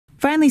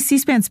Finally,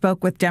 C-SPAN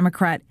spoke with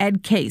Democrat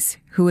Ed Case,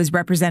 who is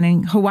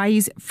representing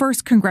Hawaii's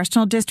 1st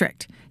Congressional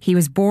District. He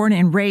was born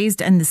and raised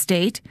in the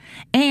state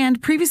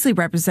and previously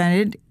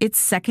represented its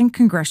 2nd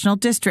Congressional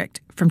District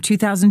from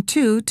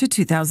 2002 to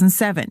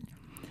 2007.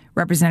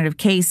 Representative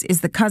Case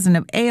is the cousin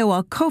of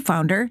AOL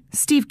co-founder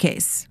Steve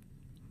Case.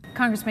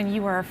 Congressman,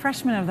 you are a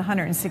freshman of the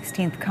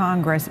 116th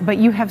Congress, but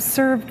you have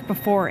served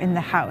before in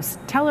the House.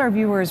 Tell our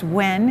viewers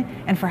when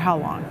and for how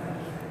long.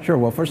 Sure.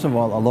 Well, first of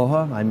all,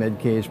 aloha. I'm Ed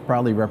Case,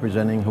 proudly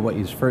representing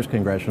Hawaii's 1st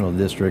Congressional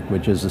District,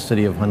 which is the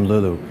city of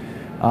Honolulu.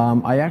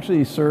 I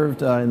actually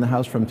served in the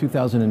House from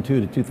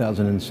 2002 to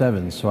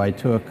 2007, so I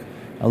took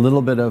a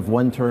little bit of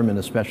one term in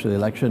a special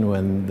election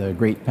when the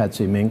great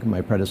Patsy Mink,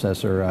 my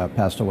predecessor,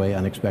 passed away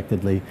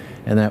unexpectedly,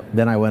 and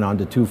then I went on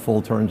to 2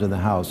 full terms in the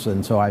House,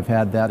 and so I've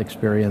had that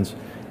experience,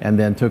 and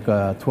then took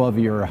a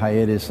 12-year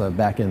hiatus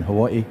back in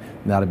Hawaii,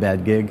 not a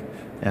bad gig,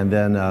 and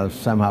then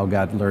somehow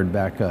got lured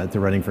back to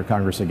running for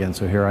Congress again,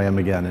 so here I am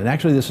again. And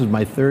actually this is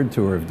my 3rd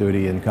tour of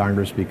duty in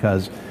Congress,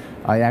 because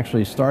I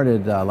actually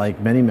started, like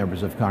many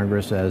members of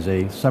Congress, as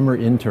a summer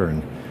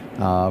intern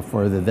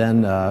for the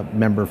then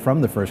member from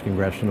the 1st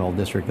Congressional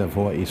District of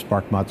Hawaii,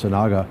 Spark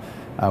Matsunaga.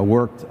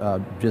 Worked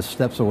just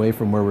steps away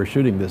from where we're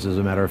shooting this, as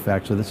a matter of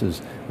fact, so this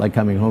is like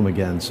coming home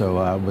again. So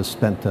I was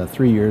spent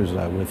 3 years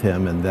with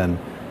him, and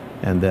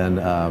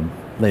then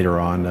later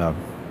on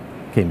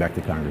came back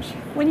to Congress.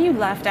 When you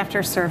left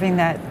after serving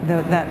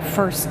that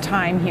first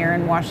time here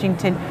in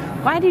Washington,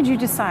 why did you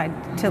decide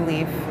to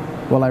leave?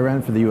 Well, I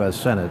ran for the U.S.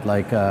 Senate.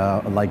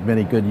 Like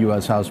many good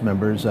U.S. House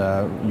members,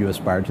 you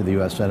aspired to the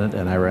U.S. Senate,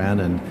 and I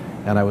ran,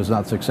 and I was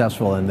not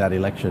successful in that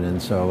election,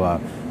 and so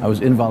I was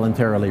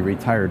involuntarily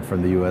retired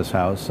from the U.S.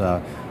 House.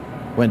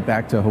 Went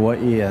back to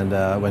Hawaii and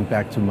went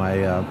back to my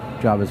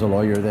job as a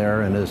lawyer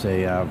there and as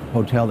a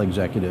hotel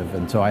executive,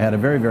 and so I had a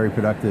very, very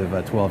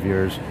productive 12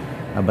 years.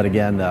 But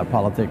again,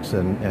 politics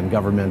and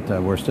government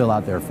were still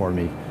out there for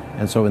me,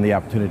 and so when the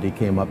opportunity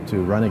came up to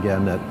run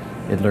again,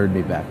 it lured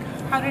me back.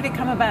 How did it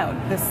come about,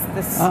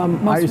 this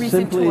most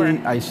recent tour?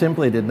 I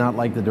simply did not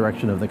like the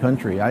direction of the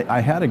country. I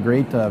had a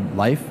great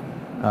life,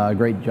 a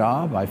great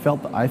job. I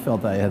felt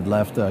I had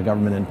left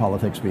government and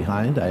politics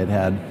behind. I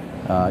had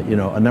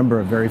a number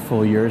of very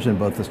full years in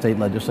both the state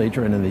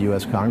legislature and in the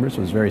U.S. Congress.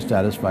 I was very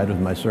satisfied with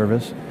my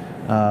service.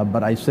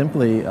 But I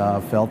simply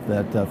felt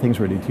that things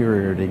were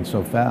deteriorating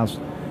so fast.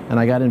 And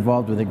I got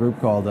involved with a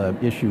group called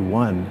Issue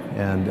 1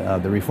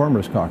 and the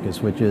Reformers Caucus,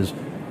 which is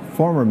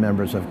former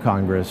members of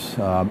Congress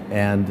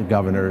and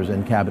governors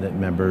and cabinet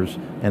members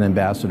and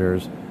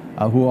ambassadors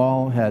who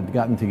all had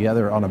gotten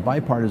together on a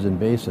bipartisan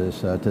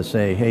basis to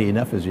say, hey,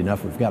 enough is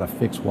enough, we've got to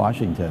fix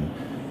Washington.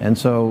 And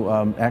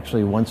so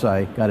actually once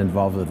I got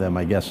involved with them,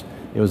 I guess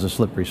it was a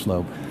slippery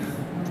slope.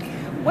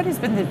 What has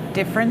been the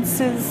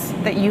differences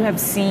that you have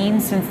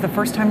seen since the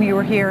first time you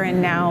were here and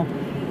now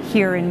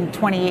here in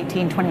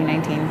 2018,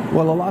 2019?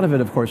 Well, a lot of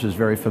it, of course, is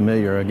very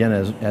familiar. Again,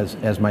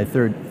 as my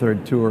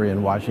third tour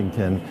in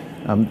Washington,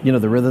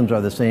 the rhythms are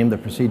the same, the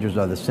procedures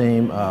are the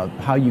same,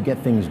 how you get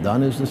things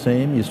done is the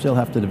same. You still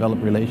have to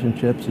develop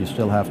relationships, you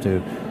still have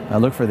to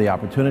look for the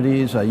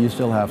opportunities, you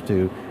still have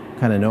to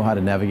kind of know how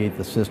to navigate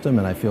the system,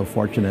 and I feel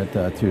fortunate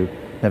to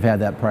have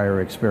had that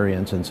prior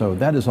experience, and so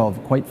that is all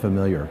quite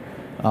familiar.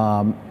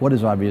 What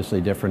is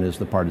obviously different is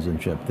the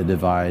partisanship, the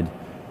divide.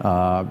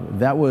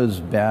 That was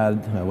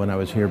bad when I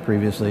was here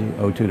previously,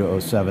 02 to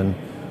 07,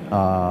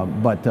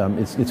 but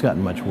it's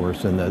gotten much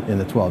worse in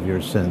the 12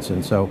 years since,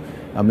 and so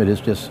it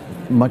is just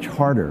much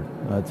harder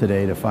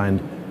today to find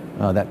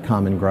that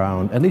common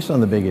ground, at least on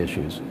the big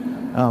issues.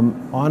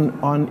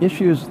 On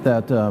issues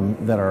that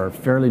are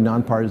fairly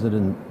nonpartisan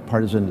and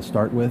partisan to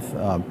start with,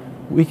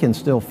 we can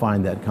still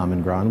find that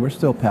common ground. We're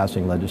still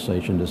passing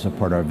legislation to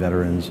support our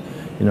veterans.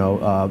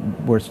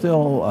 We're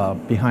still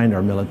behind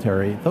our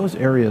military. Those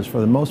areas, for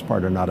the most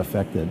part, are not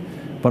affected.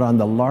 But on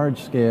the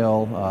large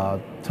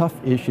scale, tough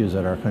issues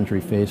that our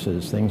country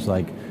faces, things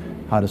like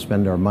how to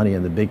spend our money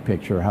in the big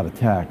picture, how to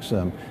tax,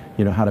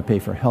 how to pay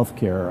for health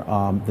care,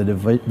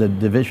 the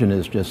division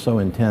is just so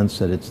intense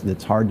that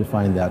it's hard to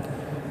find that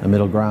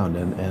middle ground.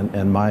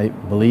 And my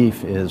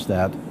belief is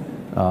that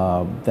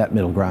that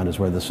middle ground is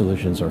where the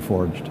solutions are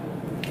forged.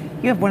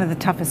 You have one of the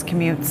toughest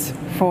commutes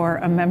for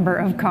a member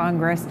of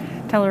Congress.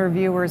 Tell our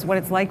viewers what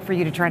it's like for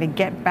you to try to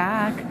get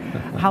back,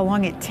 how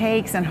long it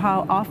takes, and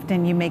how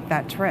often you make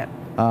that trip.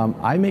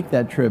 I make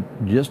that trip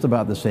just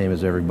about the same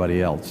as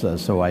everybody else.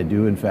 So I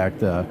do, in fact,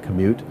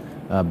 commute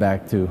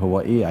back to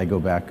Hawaii. I go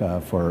back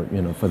for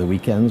the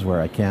weekends where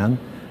I can.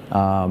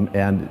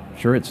 And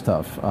sure, it's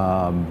tough.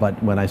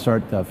 But when I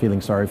start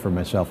feeling sorry for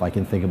myself, I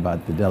can think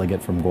about the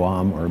delegate from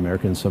Guam or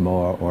American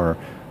Samoa or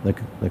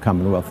the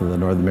Commonwealth of the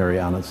Northern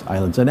Marianas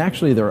Islands. And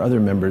actually, there are other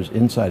members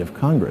inside of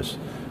Congress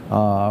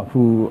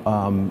who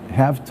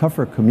have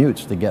tougher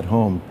commutes to get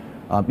home,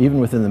 even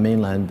within the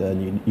mainland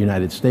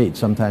United States.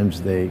 Sometimes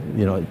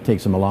it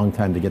takes them a long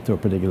time to get to a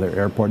particular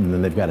airport, and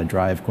then they've got to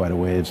drive quite a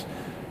ways.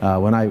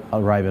 When I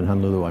arrive in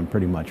Honolulu, I'm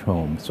pretty much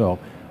home. So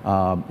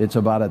it's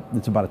about a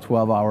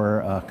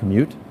 12-hour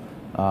commute,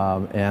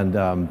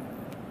 and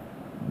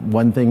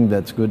One thing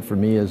that's good for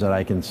me is that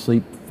I can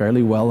sleep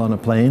fairly well on a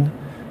plane.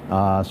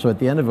 So at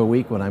the end of a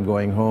week when I'm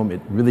going home,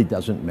 it really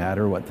doesn't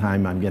matter what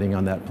time I'm getting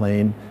on that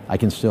plane. I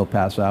can still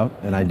pass out,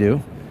 and I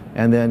do.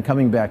 And then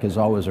coming back is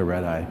always a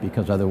red eye,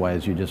 because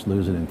otherwise you just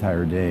lose an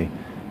entire day.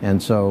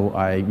 And so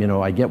I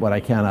get what I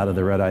can out of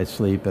the red eye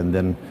sleep, and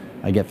then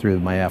I get through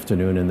my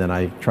afternoon, and then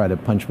I try to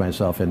punch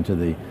myself into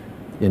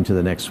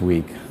the next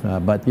week.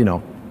 But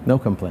no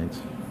complaints.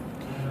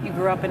 You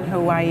grew up in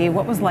Hawaii.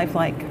 What was life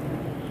like?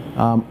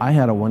 I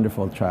had a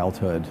wonderful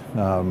childhood.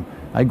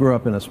 I grew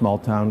up in a small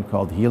town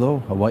called Hilo,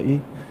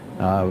 Hawaii.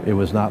 It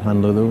was not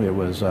Honolulu. It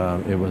was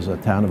a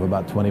town of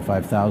about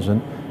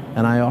 25,000,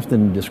 and I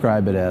often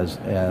describe it as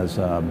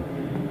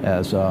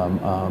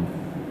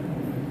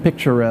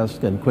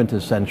picturesque and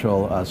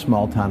quintessential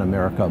small town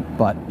America,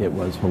 but it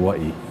was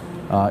Hawaii.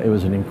 It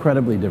was an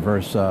incredibly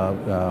diverse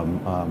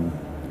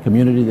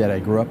community that I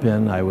grew up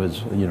in. I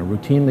was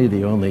routinely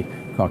the only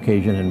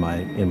Caucasian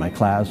in my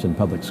class in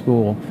public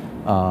school.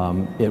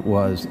 It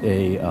was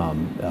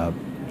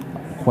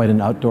quite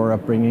an outdoor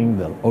upbringing.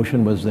 The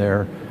ocean was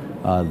there,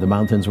 the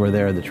mountains were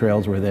there, the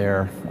trails were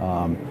there.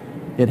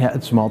 It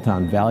had small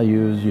town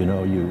values. You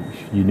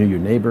knew your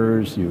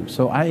neighbors.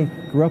 So I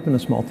grew up in a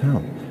small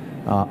town.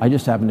 I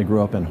just happened to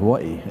grow up in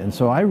Hawaii, and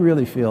so I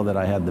really feel that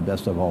I had the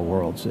best of all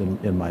worlds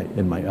in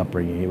my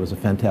upbringing. It was a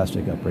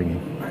fantastic upbringing.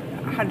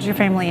 How did your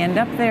family end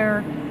up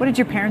there? What did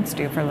your parents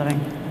do for a living?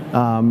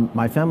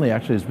 My family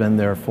actually has been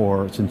there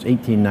since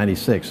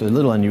 1896. A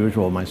little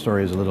unusual. My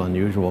story is a little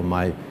unusual.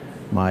 My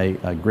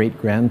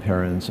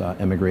great-grandparents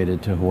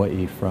emigrated to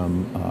Hawaii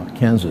from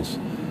Kansas.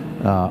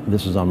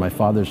 This is on my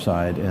father's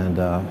side, and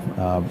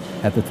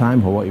at the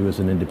time Hawaii was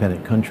an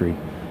independent country.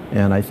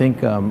 And I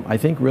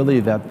think really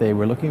that they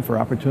were looking for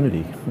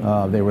opportunity.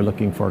 They were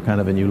looking for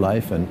kind of a new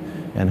life,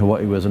 and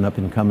Hawaii was an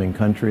up-and-coming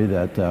country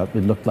that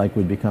it looked like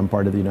would become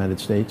part of the United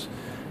States.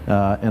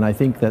 And I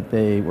think that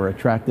they were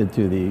attracted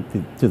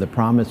to the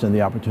promise and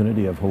the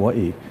opportunity of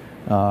Hawaii.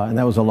 And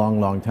that was a long,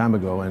 long time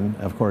ago. And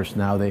of course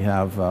now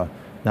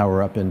now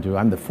we're up into,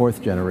 I'm the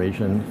 4th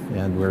generation,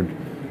 and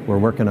we're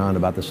working on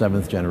about the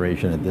 7th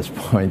generation at this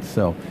point.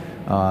 So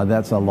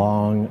that's a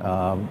long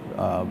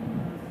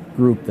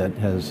group that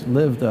has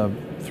lived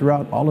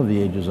throughout all of the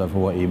ages of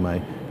Hawaii.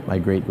 My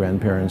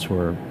great-grandparents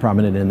were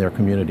prominent in their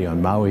community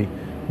on Maui.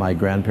 My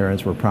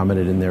grandparents were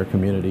prominent in their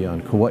community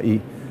on Kauai.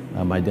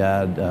 My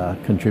dad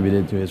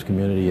contributed to his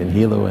community in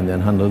Hilo and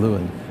then Honolulu,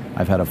 and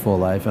I've had a full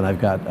life, and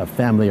I've got a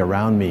family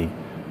around me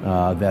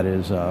that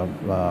is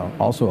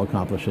also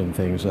accomplishing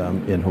things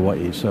in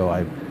Hawaii. So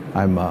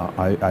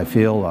I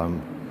feel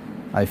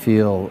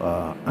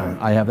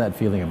I have that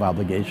feeling of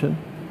obligation,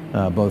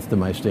 both to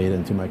my state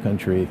and to my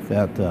country,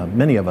 that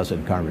many of us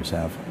in Congress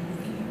have.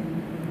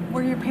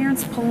 Were your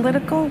parents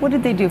political? What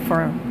did they do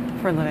for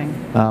a living?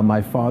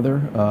 My father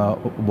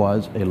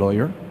was a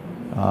lawyer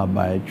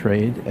by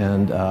trade,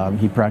 and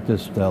he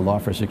practiced law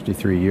for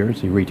 63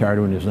 years. He retired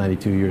when he was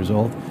 92 years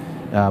old.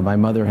 My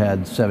mother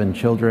had 7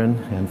 children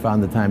and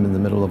found the time in the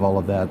middle of all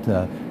of that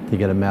to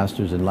get a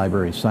master's in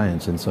library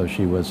science, and so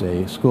she was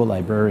a school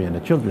librarian,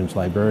 a children's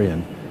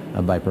librarian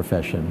by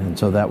profession, and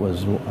so that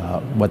was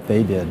what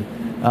they did.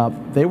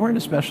 They weren't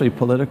especially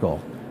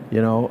political.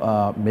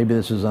 Maybe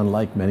this is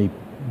unlike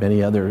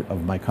many other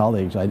of my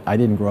colleagues. I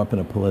didn't grow up in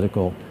a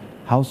political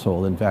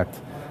household. In fact,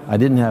 I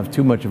didn't have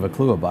too much of a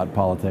clue about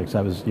politics.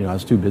 I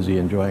was too busy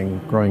enjoying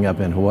growing up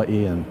in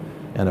Hawaii, and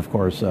of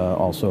course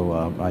also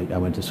I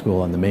went to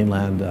school on the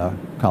mainland,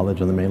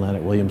 college on the mainland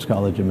at Williams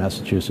College in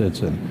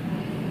Massachusetts, and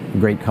a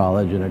great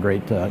college and a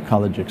great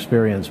college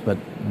experience, but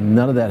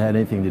none of that had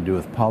anything to do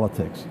with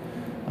politics.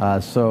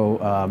 So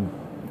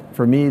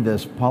for me,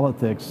 this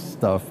politics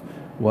stuff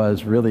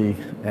was really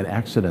an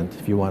accident,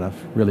 if you want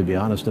to really be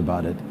honest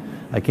about it.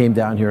 I came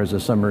down here as a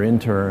summer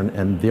intern,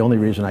 and the only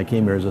reason I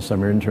came here as a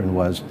summer intern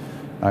was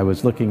I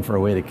was looking for a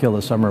way to kill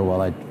the summer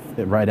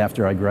right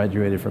after I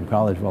graduated from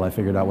college, while I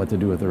figured out what to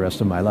do with the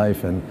rest of my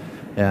life, and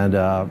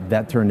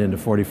that turned into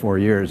 44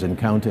 years and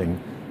counting.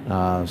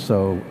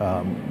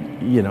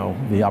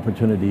 The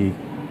opportunity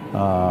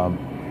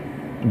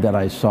that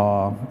I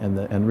saw,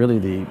 and really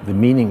the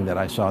meaning that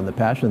I saw and the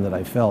passion that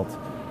I felt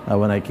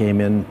when I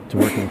came in to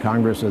work in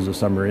Congress as a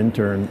summer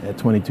intern at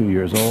 22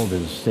 years old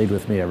has stayed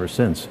with me ever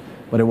since.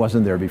 But it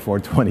wasn't there before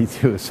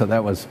 22, so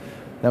that was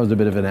a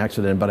bit of an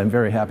accident, but I'm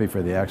very happy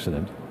for the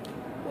accident.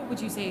 What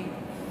would you say,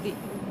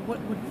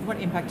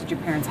 what impact did your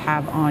parents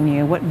have on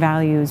you? What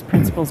values,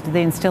 principles did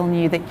they instill in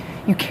you that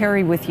you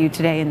carry with you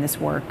today in this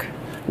work?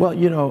 Well,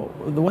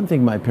 the one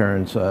thing my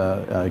parents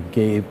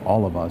gave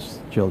all of us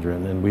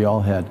children, and we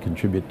all had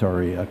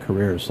contributory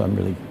careers, so I'm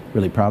really,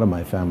 really proud of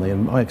my family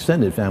and my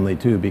extended family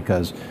too,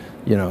 because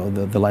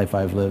the life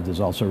I've lived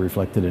is also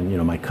reflected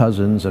in my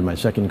cousins and my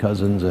second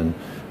cousins, and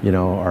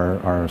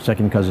our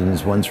second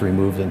cousins once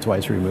removed and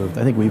twice removed.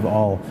 I think we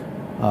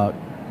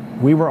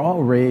were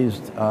all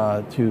raised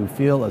to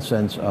feel a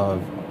sense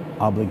of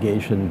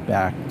obligation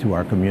back to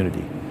our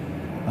community.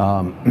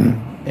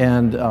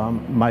 And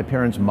my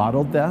parents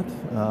modeled that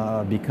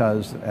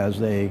because as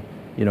they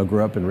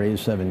grew up and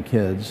raised 7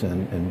 kids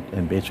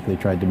and basically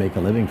tried to make a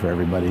living for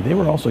everybody, they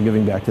were also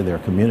giving back to their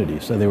community.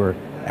 So they were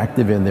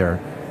active in their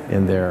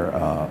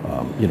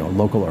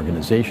local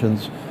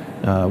organizations.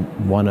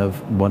 One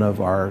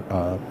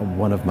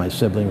of my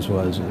siblings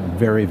was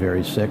very,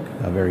 very sick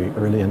very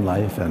early in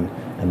life, and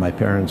my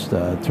parents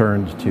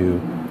turned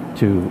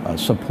to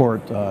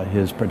support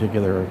his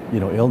particular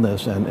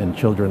illness and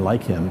children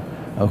like him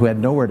who had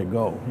nowhere to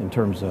go in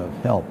terms of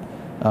help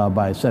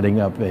by setting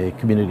up a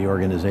community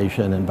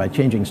organization and by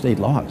changing state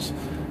laws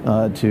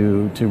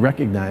to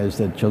recognize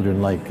that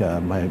children like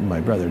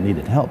my brother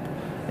needed help.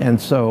 And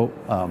so,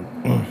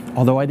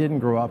 although I didn't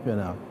grow up in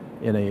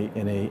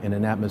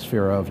an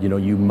atmosphere of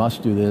you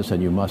must do this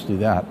and you must do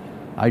that,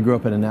 I grew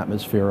up in an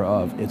atmosphere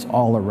of it's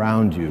all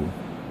around you.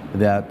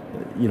 That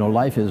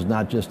life is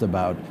not just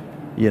about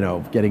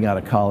getting out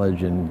of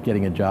college and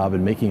getting a job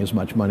and making as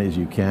much money as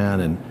you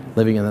can and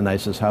living in the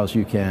nicest house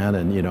you can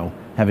and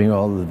having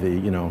all of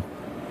the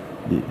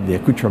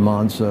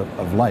accoutrements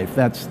of life.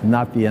 That's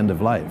not the end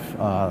of life.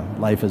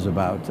 Life is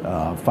about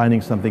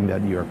finding something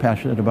that you're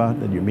passionate about,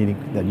 that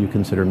you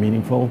consider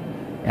meaningful,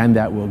 and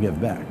that will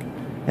give back.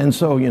 And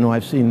so,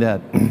 I've seen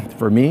that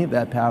for me,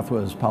 that path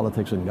was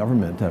politics and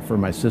government. For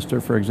my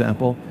sister, for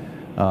example,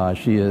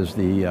 she is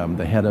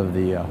the head of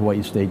the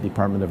Hawaii State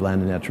Department of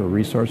Land and Natural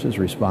Resources,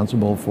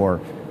 responsible for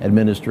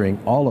administering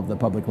all of the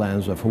public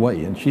lands of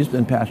Hawaii. And she's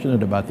been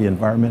passionate about the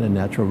environment and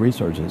natural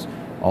resources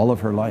all of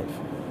her life.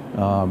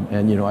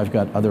 And I've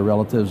got other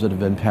relatives that have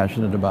been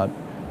passionate about,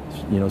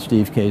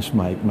 Steve Case,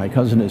 my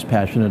cousin, is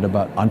passionate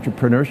about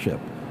entrepreneurship.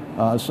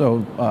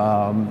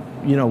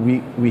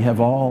 We have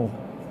all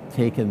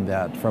taken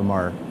that from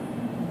our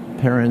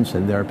parents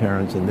and their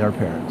parents and their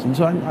parents. And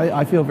so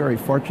I feel very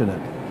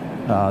fortunate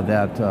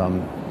that,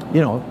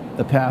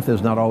 the path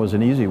is not always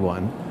an easy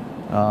one,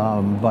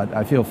 but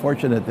I feel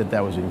fortunate that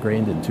that was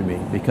ingrained into me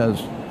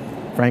because,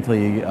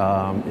 frankly,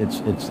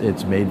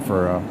 it's made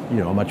for a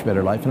much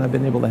better life, and I've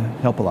been able to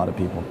help a lot of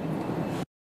people.